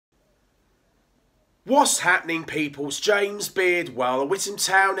What's happening, peoples? James Beardwell, a Witham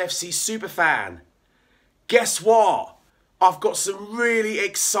Town FC superfan. Guess what? I've got some really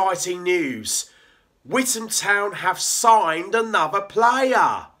exciting news. Witham Town have signed another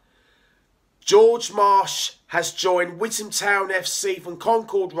player. George Marsh has joined Witham Town FC from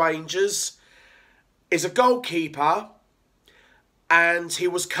Concord Rangers. Is a goalkeeper, and he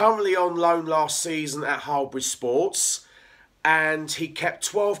was currently on loan last season at Harlebridge Sports. And he kept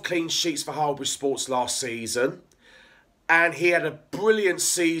 12 clean sheets for Harlebridge Sports last season. And he had a brilliant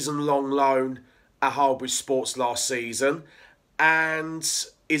season-long loan at Harlebridge Sports last season. And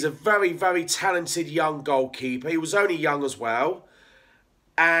is a very, very talented young goalkeeper. He was only young as well.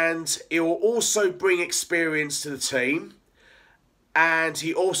 And he will also bring experience to the team. And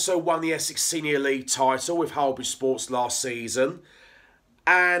he also won the Essex Senior League title with Harlebridge Sports last season.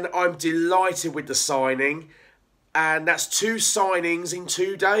 And I'm delighted with the signing. And that's 2 signings in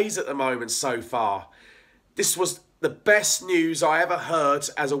 2 days at the moment so far. This was the best news I ever heard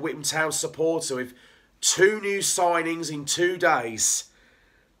as a Witham Town supporter, with 2 new signings in 2 days.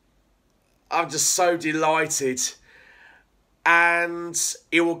 I'm just so delighted. And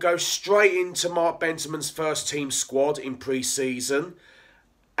it will go straight into Mark Benterman's first team squad in pre-season.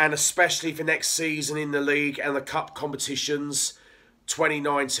 And especially for next season in the league and the cup competitions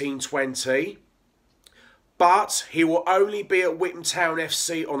 2019-20. But he will only be at Witham Town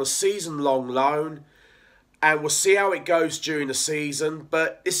FC on a season-long loan. And we'll see how it goes during the season.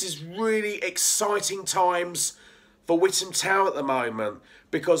 But this is really exciting times for Witham Town at the moment,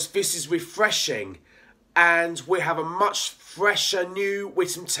 because this is refreshing. And we have a much fresher new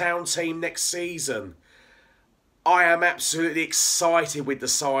Witham Town team next season. I am absolutely excited with the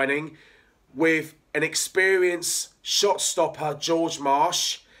signing, with an experienced shot stopper, George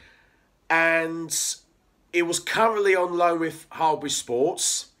Marsh. And he was currently on loan with Harlebridge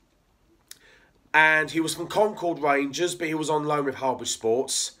Sports. And he was from Concord Rangers, but he was on loan with Harlebridge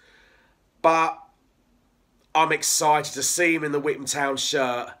Sports. But I'm excited to see him in the Witham Town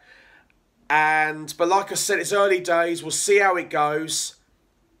shirt. But like I said, it's early days. We'll see how it goes.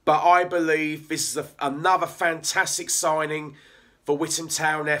 But I believe this is another fantastic signing for Witham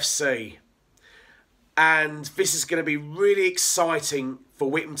Town FC. And this is going to be really exciting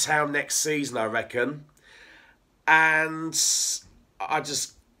for Witham Town next season, I reckon. And I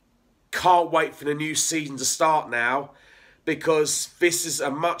just can't wait for the new season to start now, because this is a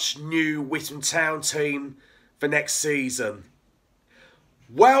much new Witham Town team for next season.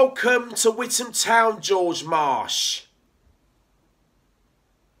 Welcome to Witham Town, George Marsh.